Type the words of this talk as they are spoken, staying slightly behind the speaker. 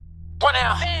Run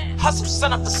out, hustle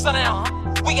sun up to sundown.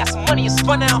 We got some money, it's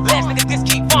fun now. Last nigga just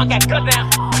keep on, got gunned down.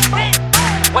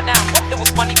 What now? It was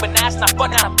funny, but now it's not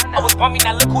fun now. I was bummy,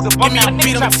 now look who the bum now.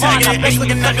 Nigga try fun, I bet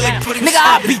looking nothing like nigga,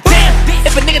 I'll be damned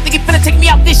if a nigga think he finna take me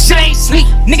out, this shit ain't sweet.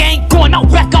 Nigga ain't going out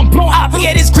back, I'm blowing. I'll be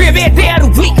at his crib every day of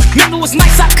the week. Remember it was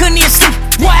nice, I couldn't even sleep.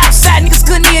 Boy, outside, niggas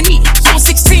couldn't even eat. I was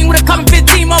 16 with a coming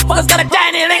 15, motherfuckers gotta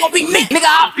die and it ain't gon' be me. Nigga,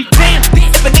 I'll be damned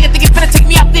if a nigga think he finna take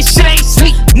me out, this shit ain't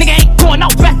sweet. Nigga ain't going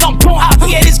out back, I'm blowing. I'll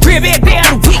be at his crib every day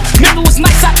of the week. Remember it was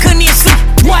nice, I couldn't even sleep.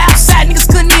 Boy, outside, niggas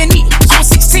couldn't even eat. I was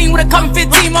 16 with a coming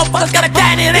 15, motherfuckers gotta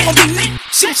die and it ain't gon' be me.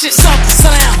 Shit up to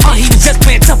sundown. He was just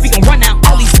playing tough, he gon' run out.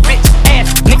 All these bitch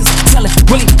ass niggas tellin',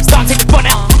 really start taking fun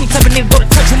out. Any type of nigga go to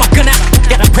touch with my gun out.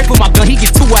 Gotta break with my gun, he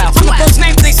get too wild. I'm the first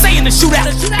names they say in the shootout.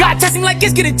 God test him like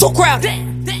it's getting too crowded.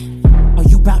 Oh,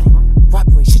 you bout it? Rob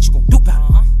you ain't shit you gon' do bout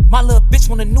it. My little bitch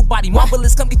want a new body. My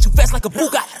bullets come get you fast like a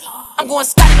Bugatti. I'm going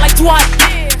static like too hot.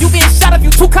 You getting shot if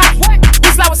you too cocky.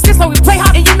 This like we play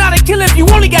hot. And you not a killer if you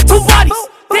only got two bodies.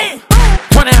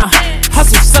 Run out,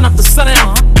 hustle sun up to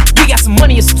sundown. We got some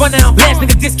money, it's fun now. Last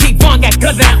nigga just keep on, got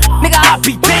gunned down. Nigga, I'll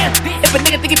be damned if a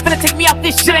nigga think he finna take me out,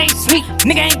 this shit ain't sweet.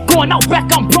 Nigga ain't going out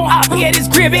back, I'm blowing. I'll be at his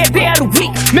crib every day of the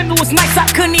week. Remember it was nice, I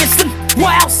couldn't even sleep.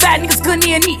 Boy, outside, niggas couldn't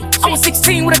even eat. I was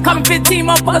 16 with a coming 15,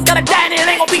 motherfuckers gotta die and it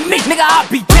ain't gon' be me. Nigga, I'll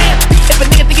be damned if a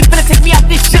nigga think he finna take me out,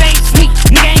 this shit ain't sweet.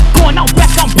 Nigga ain't going out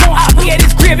back, I'm blowing. I'll be at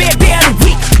his crib every day of the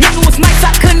week. Remember it was nice,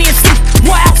 I couldn't even sleep.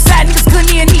 Boy, outside, niggas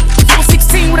couldn't even eat. I was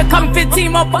 16 with a coming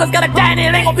 15, motherfuckers gotta die and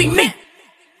it ain't gon' be me.